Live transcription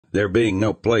There being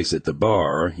no place at the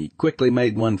bar, he quickly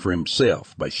made one for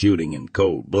himself by shooting in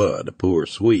cold blood a poor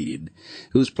Swede,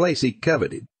 whose place he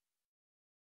coveted.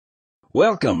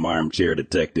 Welcome, armchair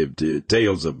detective, to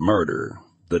Tales of Murder,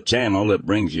 the channel that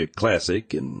brings you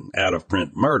classic and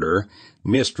out-of-print murder,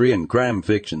 mystery, and crime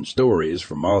fiction stories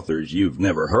from authors you've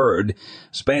never heard,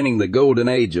 spanning the golden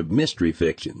age of mystery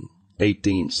fiction,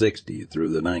 1860 through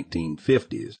the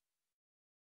 1950s.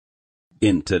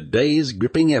 In today's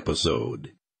gripping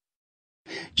episode,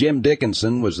 Jim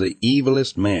Dickinson was the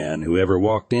evilest man who ever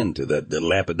walked into that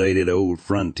dilapidated old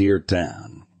frontier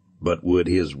town. But would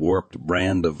his warped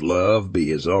brand of love be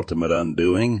his ultimate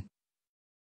undoing?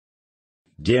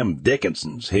 Jim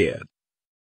Dickinson's Head,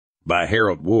 by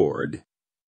Harold Ward.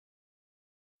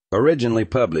 Originally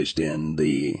published in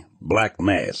The Black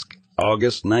Mask,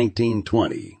 August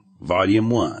 1920, Volume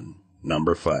 1,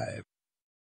 Number 5.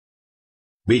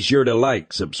 Be sure to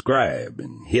like, subscribe,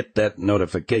 and hit that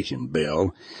notification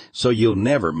bell so you'll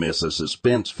never miss a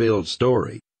suspense-filled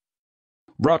story.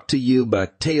 Brought to you by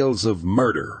Tales of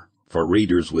Murder, for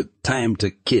readers with time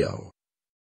to kill.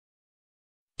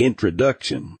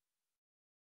 Introduction.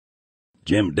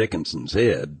 Jim Dickinson's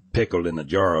head, pickled in a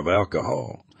jar of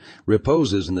alcohol,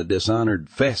 reposes in the dishonored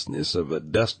fastness of a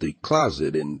dusty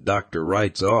closet in Dr.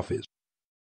 Wright's office.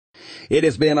 It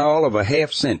has been all of a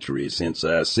half-century since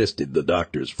I assisted the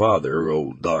doctor's father,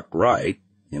 old Doc Wright,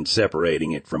 in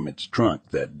separating it from its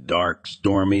trunk that dark,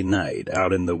 stormy night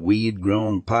out in the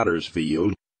weed-grown potter's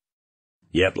field.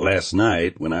 Yet last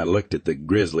night, when I looked at the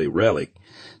grisly relic,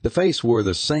 the face wore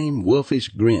the same wolfish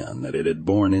grin that it had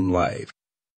borne in life.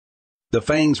 The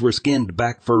fangs were skinned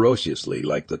back ferociously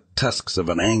like the tusks of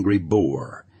an angry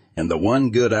boar, and the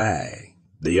one good eye,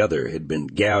 the other had been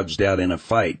gouged out in a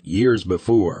fight years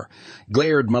before,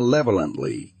 glared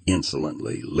malevolently,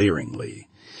 insolently, leeringly,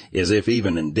 as if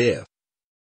even in death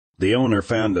the owner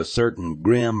found a certain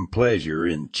grim pleasure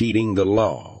in cheating the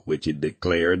law, which had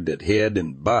declared that head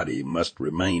and body must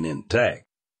remain intact.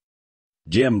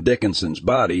 Jim Dickinson's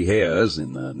body has,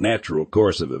 in the natural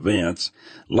course of events,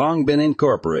 long been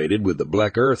incorporated with the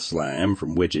black earth slime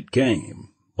from which it came.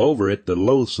 Over it the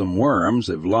loathsome worms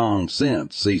have long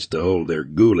since ceased to hold their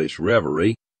ghoulish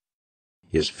revelry.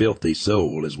 His filthy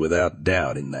soul is without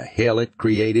doubt in the hell it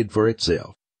created for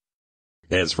itself.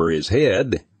 As for his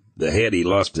head, the head he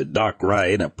lost to Doc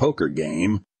Wright in a poker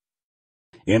game,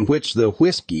 in which the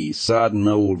whiskey-sodden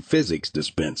old physics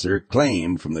dispenser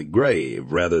claimed from the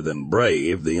grave rather than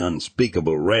brave the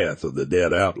unspeakable wrath of the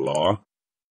dead outlaw,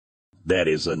 that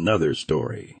is another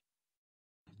story.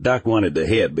 Doc wanted the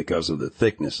head because of the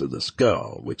thickness of the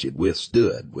skull, which had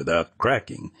withstood, without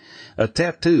cracking, a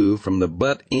tattoo from the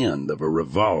butt end of a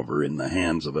revolver in the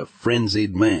hands of a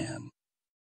frenzied man.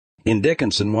 And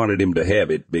Dickinson wanted him to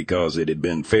have it because it had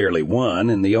been fairly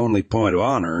won, and the only point of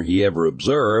honor he ever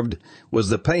observed was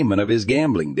the payment of his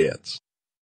gambling debts.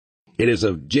 It is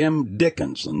of Jim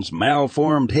Dickinson's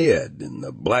malformed head, and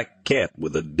the black cat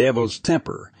with the devil's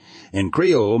temper, and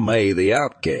Creole May the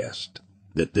outcast,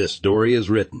 that this story is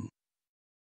written.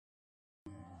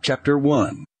 Chapter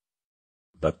 1.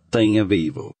 The Thing of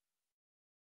Evil.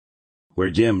 Where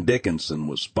Jim Dickinson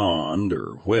was spawned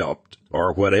or whelped,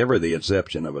 or whatever the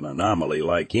exception of an anomaly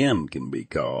like him can be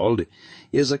called,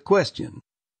 is a question.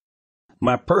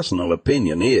 My personal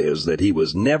opinion is that he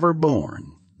was never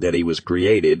born, that he was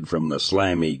created from the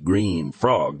slimy green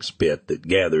frog spit that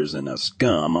gathers in a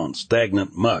scum on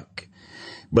stagnant muck,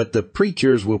 but the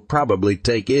preachers will probably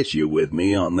take issue with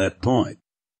me on that point.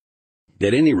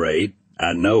 At any rate,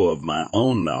 I know of my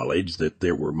own knowledge that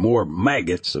there were more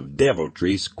maggots of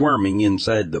deviltry squirming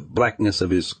inside the blackness of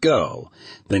his skull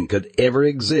than could ever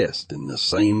exist in the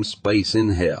same space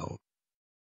in hell.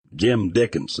 Jim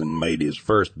Dickinson made his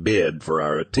first bid for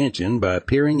our attention by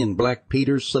appearing in Black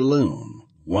Peter's saloon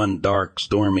one dark,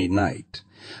 stormy night,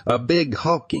 a big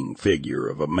hulking figure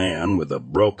of a man with a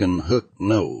broken hooked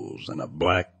nose and a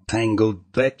black tangled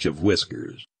thatch of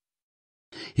whiskers.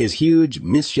 His huge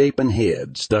misshapen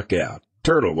head stuck out,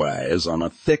 turtle-wise, on a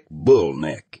thick bull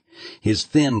neck. His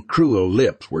thin, cruel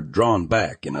lips were drawn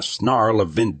back in a snarl of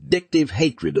vindictive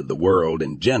hatred of the world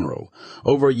in general,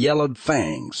 over yellowed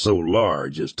fangs so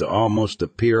large as to almost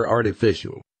appear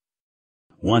artificial.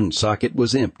 One socket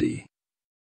was empty.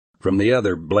 From the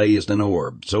other blazed an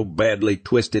orb, so badly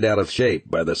twisted out of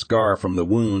shape by the scar from the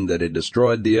wound that had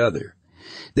destroyed the other,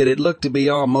 that it looked to be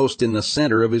almost in the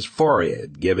center of his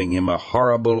forehead, giving him a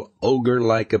horrible,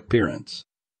 ogre-like appearance.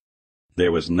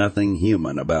 There was nothing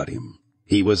human about him.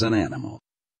 He was an animal.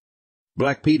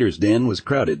 Black Peter's den was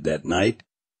crowded that night.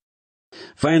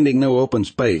 Finding no open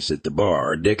space at the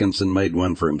bar, Dickinson made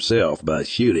one for himself by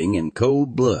shooting in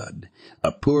cold blood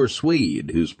a poor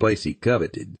Swede whose place he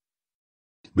coveted.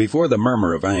 Before the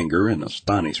murmur of anger and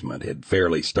astonishment had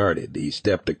fairly started, he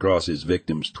stepped across his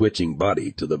victim's twitching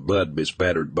body to the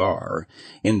blood-bespattered bar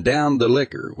and downed the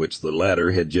liquor which the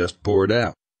latter had just poured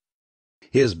out.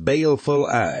 His baleful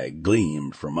eye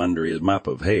gleamed from under his mop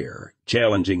of hair,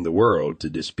 challenging the world to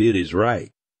dispute his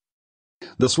right.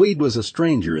 The Swede was a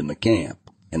stranger in the camp,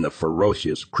 and the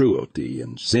ferocious cruelty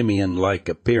and simian-like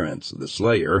appearance of the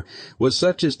slayer was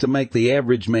such as to make the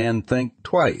average man think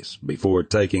twice before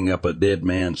taking up a dead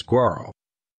man's quarrel.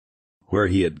 Where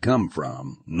he had come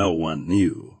from, no one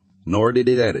knew, nor did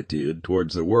his attitude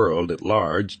towards the world at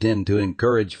large tend to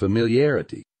encourage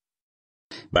familiarity.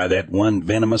 By that one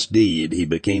venomous deed he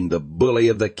became the bully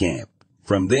of the camp.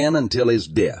 From then until his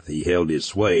death he held his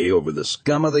sway over the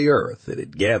scum of the earth that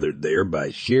had gathered there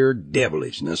by sheer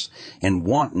devilishness and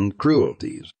wanton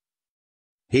cruelties.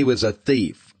 He was a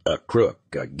thief, a crook,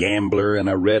 a gambler, and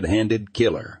a red-handed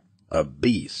killer, a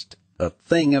beast, a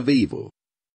thing of evil.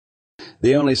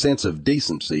 The only sense of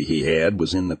decency he had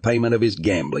was in the payment of his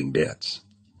gambling debts.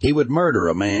 He would murder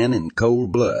a man in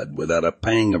cold blood without a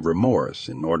pang of remorse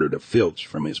in order to filch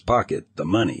from his pocket the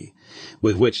money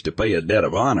with which to pay a debt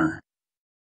of honor.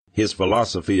 His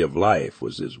philosophy of life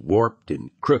was as warped and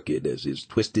crooked as his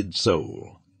twisted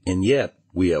soul, and yet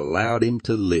we allowed him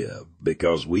to live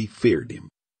because we feared him.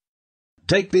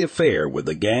 Take the affair with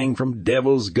the gang from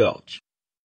Devil's Gulch.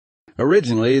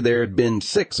 Originally there had been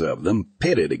 6 of them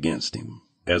pitted against him,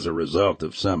 as a result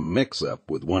of some mix-up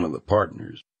with one of the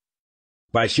partners.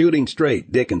 By shooting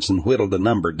straight, Dickinson whittled the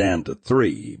number down to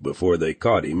 3 before they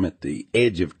caught him at the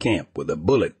edge of camp with a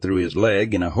bullet through his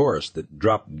leg and a horse that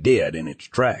dropped dead in its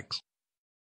tracks.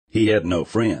 He had no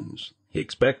friends. He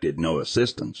expected no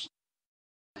assistance.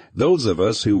 Those of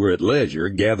us who were at leisure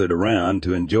gathered around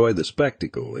to enjoy the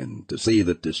spectacle and to see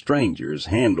that the strangers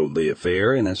handled the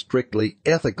affair in a strictly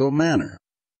ethical manner.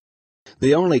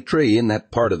 The only tree in that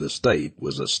part of the state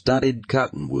was a stunted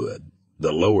cottonwood,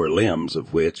 the lower limbs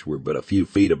of which were but a few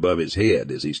feet above his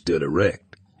head as he stood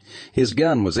erect. His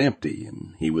gun was empty,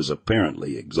 and he was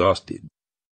apparently exhausted.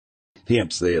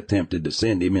 Hence they attempted to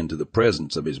send him into the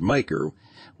presence of his Maker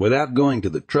without going to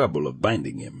the trouble of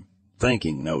binding him,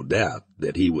 thinking, no doubt,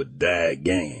 that he would die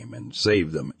game and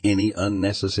save them any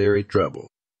unnecessary trouble.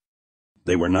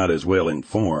 They were not as well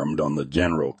informed on the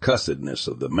general cussedness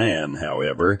of the man,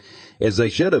 however, as they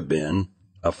should have been,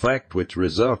 a fact which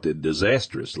resulted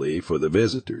disastrously for the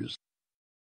visitors.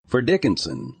 For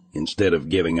Dickinson, instead of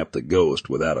giving up the ghost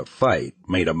without a fight,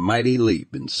 made a mighty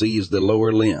leap and seized the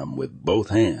lower limb with both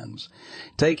hands,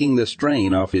 taking the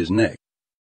strain off his neck.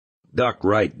 Doc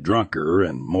Wright, drunker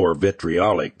and more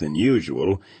vitriolic than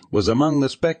usual, was among the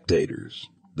spectators.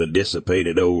 The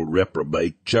dissipated old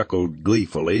reprobate chuckled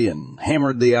gleefully and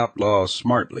hammered the outlaw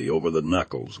smartly over the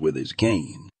knuckles with his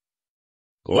cane.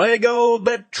 "Leg hold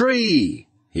that tree!"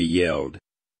 he yelled.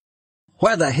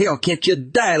 "Why the hell can't you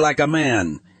die like a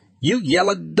man? You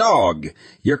yellow dog!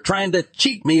 You're trying to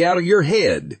cheat me out of your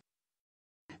head!"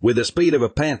 With the speed of a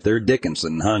panther,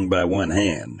 Dickinson hung by one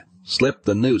hand, slipped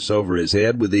the noose over his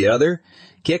head with the other,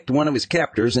 kicked one of his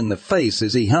captors in the face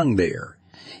as he hung there,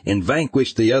 and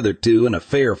vanquished the other 2 in a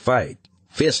fair fight,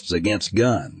 fists against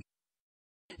gun.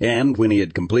 And when he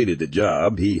had completed the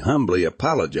job, he humbly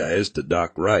apologized to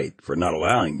Doc Wright for not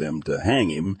allowing them to hang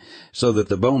him so that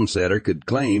the bone setter could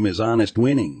claim his honest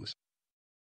winnings.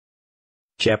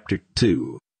 Chapter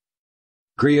 2.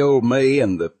 Creole May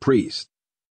and the Priest.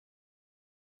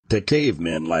 To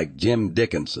cavemen like Jim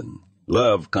Dickinson,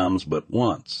 love comes but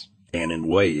once, and in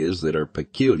ways that are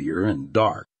peculiar and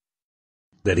dark.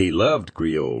 That he loved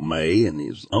Creole May in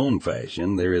his own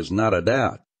fashion there is not a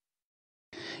doubt.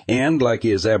 And, like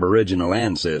his aboriginal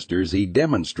ancestors, he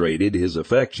demonstrated his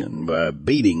affection by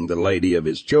beating the lady of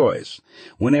his choice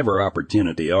whenever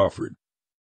opportunity offered.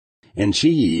 And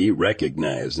she,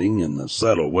 recognizing, in the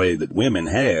subtle way that women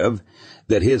have,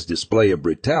 that his display of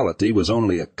brutality was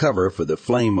only a cover for the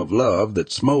flame of love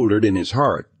that smoldered in his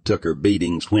heart, took her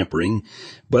beatings whimpering,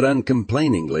 but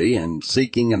uncomplainingly, and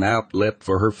seeking an outlet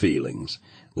for her feelings,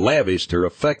 lavished her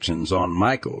affections on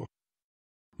Michael.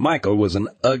 Michael was an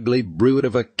ugly brute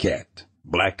of a cat,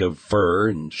 black of fur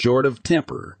and short of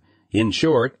temper, in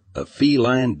short, a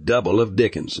feline double of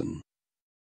Dickinson.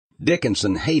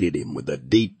 Dickinson hated him with a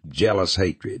deep, jealous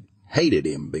hatred, hated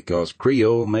him because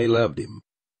Creole May loved him.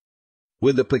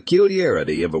 With the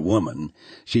peculiarity of a woman,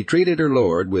 she treated her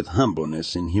lord with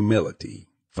humbleness and humility,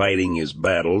 fighting his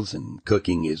battles and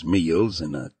cooking his meals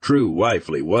in a true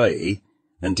wifely way,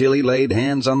 until he laid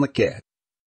hands on the cat.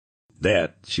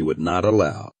 That she would not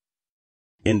allow.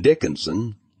 And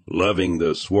Dickinson, loving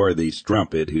the swarthy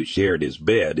strumpet who shared his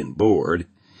bed and board,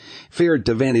 feared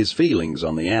to vent his feelings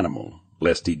on the animal,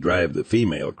 lest he drive the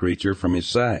female creature from his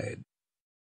side.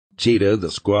 Cheetah, the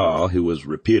squaw, who was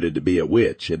reputed to be a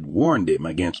witch, had warned him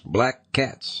against black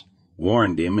cats,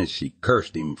 warned him as she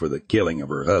cursed him for the killing of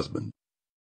her husband.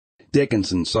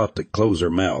 Dickinson sought to close her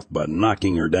mouth by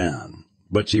knocking her down,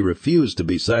 but she refused to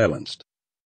be silenced.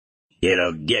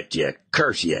 "It'll get you,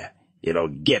 curse you! It'll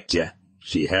get you!"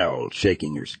 she howled,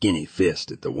 shaking her skinny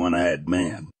fist at the one-eyed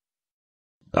man.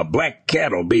 "A black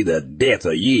cat'll be the death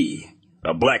of ye.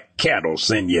 A black cat'll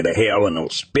send you to hell and'll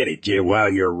spit at you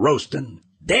while you're roastin'.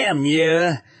 Damn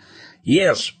you!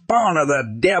 Ye spawn of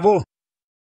the devil!"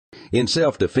 In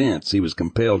self-defense, he was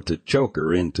compelled to choke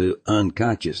her into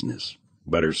unconsciousness,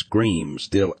 but her screams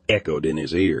still echoed in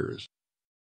his ears.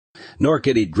 Nor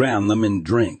could he drown them in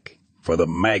drink, for the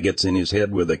maggots in his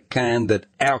head were the kind that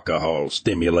alcohol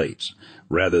stimulates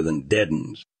rather than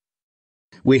deadens.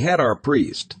 We had our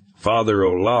priest, Father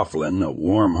O'Laughlin, a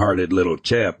warm-hearted little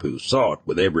chap who sought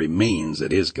with every means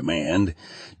at his command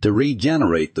to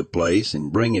regenerate the place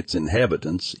and bring its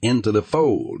inhabitants into the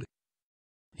fold.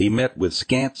 He met with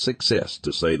scant success,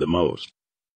 to say the most.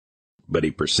 But he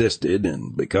persisted,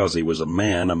 and because he was a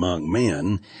man among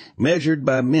men, measured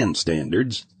by men's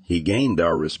standards, he gained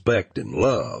our respect and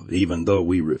love, even though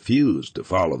we refused to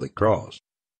follow the cross.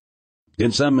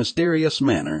 In some mysterious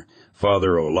manner,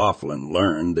 Father O'Laughlin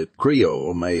learned that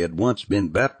Creole May had once been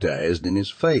baptized in his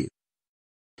faith.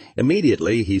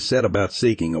 Immediately he set about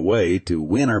seeking a way to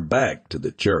win her back to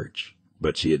the church,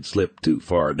 but she had slipped too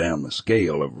far down the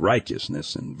scale of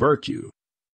righteousness and virtue.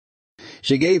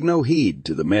 She gave no heed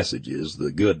to the messages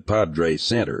the good padre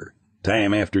sent her,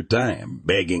 time after time,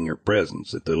 begging her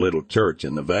presence at the little church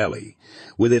in the valley,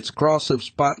 with its cross of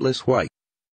spotless white.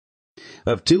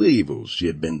 Of two evils she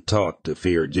had been taught to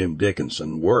fear Jim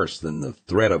Dickinson worse than the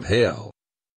threat of hell.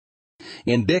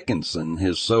 In Dickinson,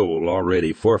 his soul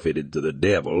already forfeited to the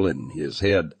devil and his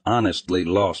head honestly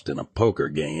lost in a poker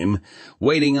game,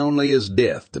 waiting only his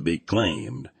death to be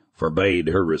claimed, forbade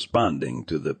her responding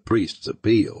to the priest's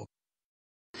appeal.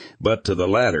 But to the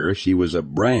latter she was a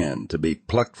brand to be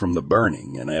plucked from the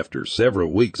burning, and after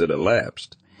several weeks had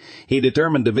elapsed, he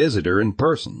determined to visit her in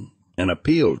person and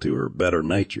appeal to her better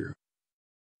nature.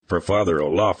 For Father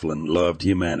O'Laughlin loved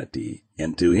humanity,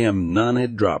 and to him none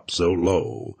had dropped so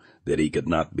low that he could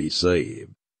not be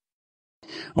saved.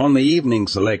 On the evening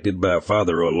selected by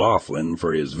Father O'Laughlin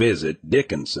for his visit,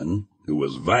 Dickinson, who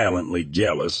was violently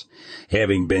jealous,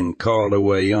 having been called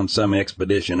away on some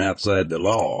expedition outside the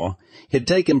law, had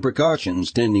taken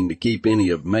precautions tending to keep any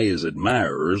of May's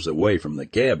admirers away from the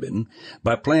cabin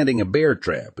by planting a bear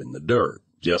trap in the dirt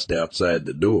just outside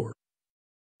the door.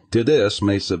 To this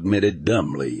May submitted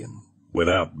dumbly and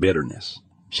without bitterness.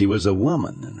 She was a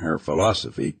woman, and her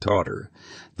philosophy taught her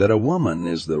that a woman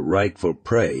is the rightful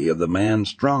prey of the man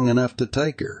strong enough to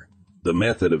take her. The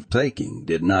method of taking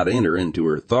did not enter into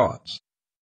her thoughts.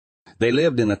 They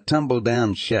lived in a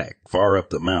tumble-down shack far up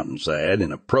the mountainside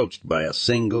and approached by a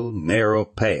single, narrow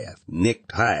path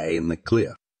nicked high in the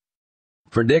cliff.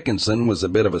 For Dickinson was a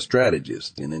bit of a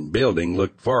strategist, and in building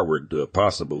looked forward to a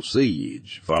possible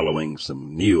siege following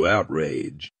some new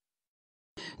outrage.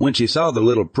 When she saw the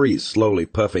little priest slowly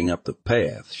puffing up the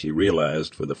path, she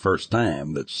realized for the first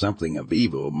time that something of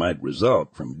evil might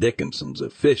result from Dickinson's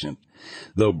efficient,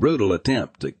 though brutal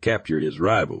attempt to capture his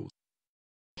rivals.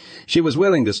 She was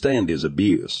willing to stand his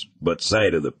abuse, but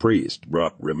sight of the priest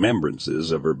brought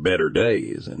remembrances of her better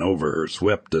days, and over her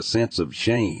swept a sense of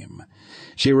shame.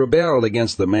 She rebelled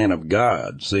against the man of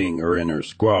God, seeing her in her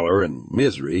squalor and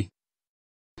misery.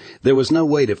 There was no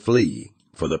way to flee,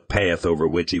 for the path over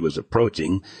which he was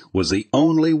approaching was the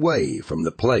only way from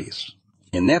the place,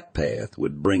 and that path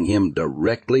would bring him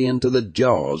directly into the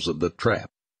jaws of the trap.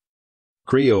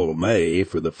 Creole May,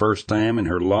 for the first time in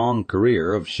her long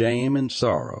career of shame and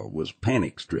sorrow, was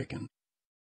panic-stricken.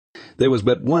 There was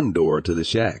but one door to the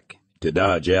shack. To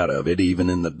dodge out of it, even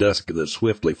in the dusk of the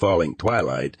swiftly falling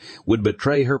twilight, would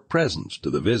betray her presence to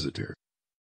the visitor.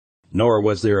 Nor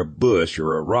was there a bush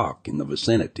or a rock in the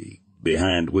vicinity,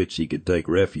 behind which she could take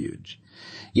refuge.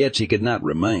 Yet she could not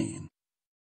remain.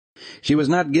 She was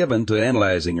not given to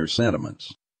analyzing her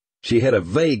sentiments. She had a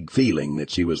vague feeling that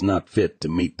she was not fit to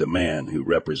meet the man who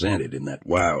represented in that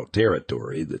wild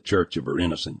territory the church of her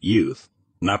innocent youth,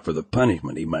 not for the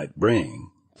punishment he might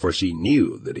bring, for she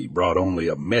knew that he brought only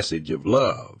a message of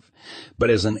love,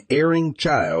 but as an erring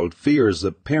child fears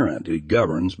the parent who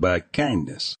governs by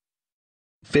kindness.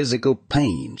 Physical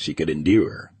pain she could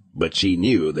endure, but she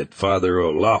knew that Father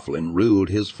O'Laughlin ruled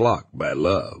his flock by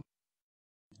love.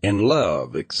 and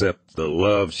love, except the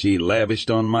love she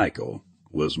lavished on Michael,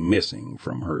 was missing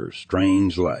from her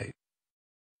strange life.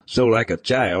 So like a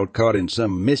child caught in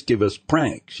some mischievous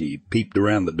prank, she peeped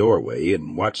around the doorway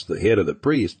and watched the head of the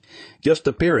priest just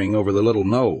appearing over the little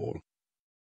knoll.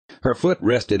 Her foot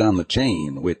rested on the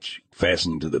chain, which,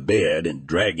 fastened to the bed and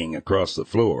dragging across the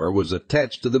floor, was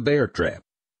attached to the bear trap.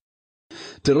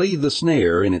 To leave the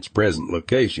snare in its present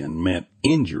location meant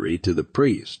injury to the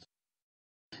priest.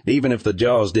 Even if the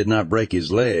jaws did not break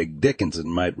his leg, Dickinson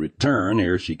might return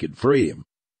ere she could free him.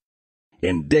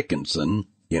 And Dickinson,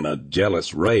 in a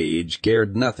jealous rage,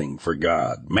 cared nothing for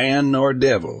God, man nor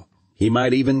devil. He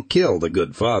might even kill the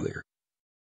good father.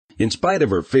 In spite of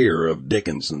her fear of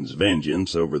Dickinson's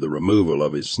vengeance over the removal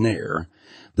of his snare,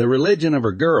 the religion of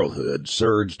her girlhood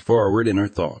surged forward in her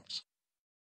thoughts.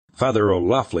 Father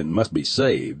O'Loughlin must be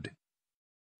saved.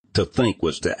 To think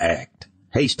was to act.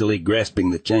 Hastily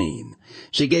grasping the chain,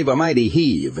 she gave a mighty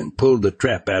heave and pulled the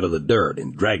trap out of the dirt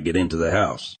and dragged it into the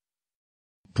house.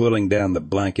 Pulling down the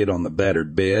blanket on the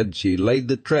battered bed, she laid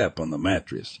the trap on the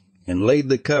mattress and laid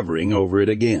the covering over it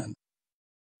again.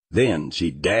 Then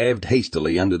she dived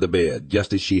hastily under the bed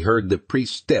just as she heard the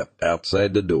priest's step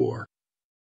outside the door.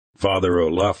 Father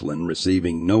O'Loughlin,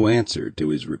 receiving no answer to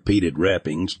his repeated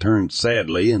rappings, turned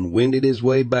sadly and wended his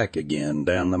way back again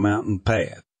down the mountain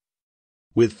path.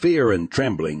 With fear and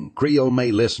trembling, Creole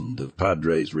May listened to the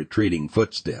Padre's retreating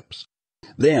footsteps.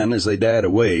 Then, as they died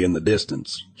away in the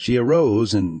distance, she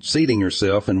arose and, seating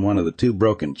herself in one of the 2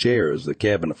 broken chairs the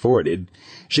cabin afforded,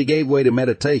 she gave way to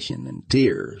meditation and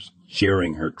tears,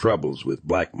 sharing her troubles with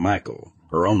Black Michael,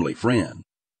 her only friend.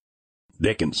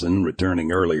 Dickinson,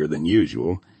 returning earlier than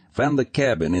usual, found the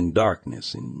cabin in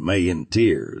darkness and May in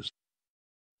tears.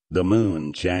 The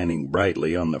moon, shining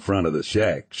brightly on the front of the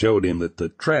shack, showed him that the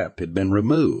trap had been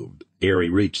removed ere he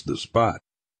reached the spot.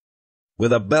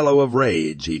 With a bellow of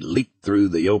rage, he leaped through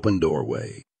the open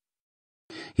doorway.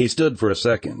 He stood for a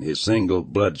second, his single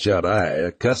bloodshot eye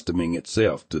accustoming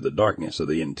itself to the darkness of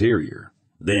the interior.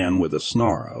 Then, with a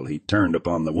snarl, he turned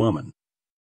upon the woman.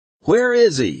 "Where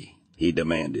is he?" he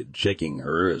demanded, shaking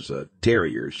her as a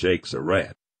terrier shakes a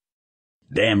rat.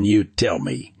 "Damn you, tell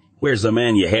me, where's the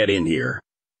man you had in here?"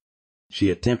 She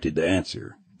attempted to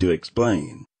answer, to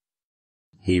explain.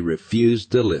 He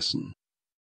refused to listen.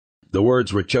 The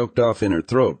words were choked off in her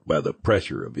throat by the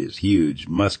pressure of his huge,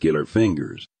 muscular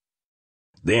fingers.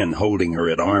 Then, holding her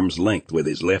at arm's length with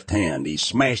his left hand, he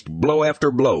smashed blow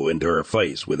after blow into her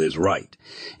face with his right,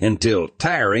 until,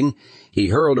 tiring, he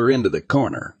hurled her into the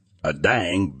corner, a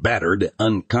dying, battered,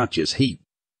 unconscious heap.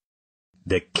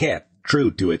 The cat,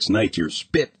 true to its nature,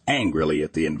 spit angrily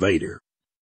at the invader.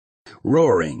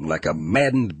 Roaring like a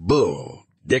maddened bull,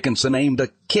 Dickinson aimed a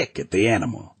kick at the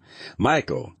animal.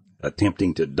 Michael,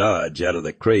 attempting to dodge out of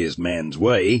the crazed man's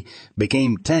way,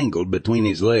 became tangled between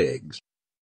his legs.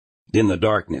 In the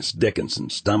darkness,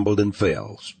 Dickinson stumbled and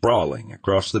fell, sprawling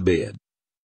across the bed.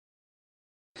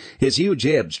 His huge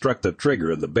head struck the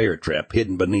trigger of the bear trap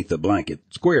hidden beneath the blanket,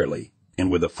 squarely,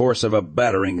 and with the force of a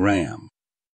battering ram.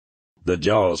 The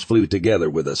jaws flew together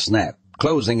with a snap,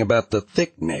 closing about the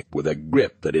thick neck with a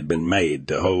grip that had been made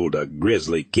to hold a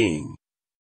grizzly king.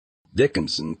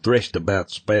 Dickinson threshed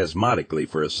about spasmodically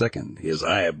for a second, his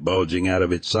eye bulging out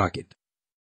of its socket.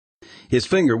 His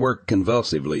finger worked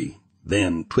convulsively,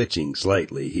 then, twitching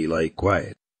slightly, he lay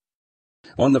quiet.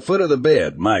 On the foot of the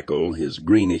bed, Michael, his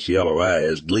greenish-yellow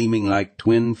eyes gleaming like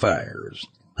twin fires,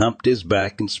 humped his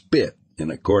back and spit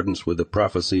in accordance with the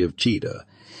prophecy of Cheetah,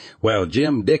 while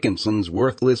Jim Dickinson's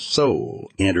worthless soul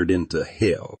entered into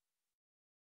hell.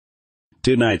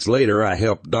 2 nights later, I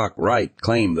helped Doc Wright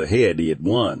claim the head he had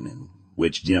won, and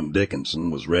which Jim Dickinson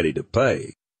was ready to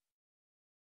pay.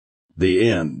 The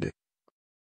end.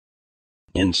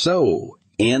 And so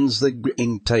ends the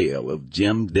gripping tale of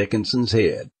Jim Dickinson's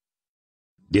Head.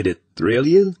 Did it thrill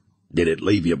you? Did it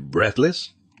leave you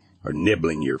breathless? Or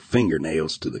nibbling your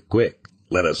fingernails to the quick?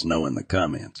 Let us know in the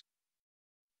comments.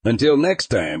 Until next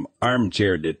time,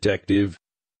 Armchair Detective,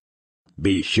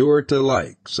 be sure to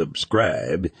like,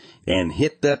 subscribe, and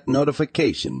hit that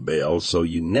notification bell so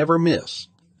you never miss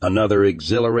another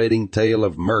exhilarating tale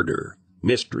of murder,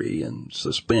 mystery, and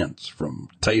suspense from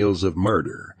Tales of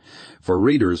Murder, for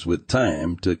readers with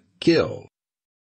time to kill.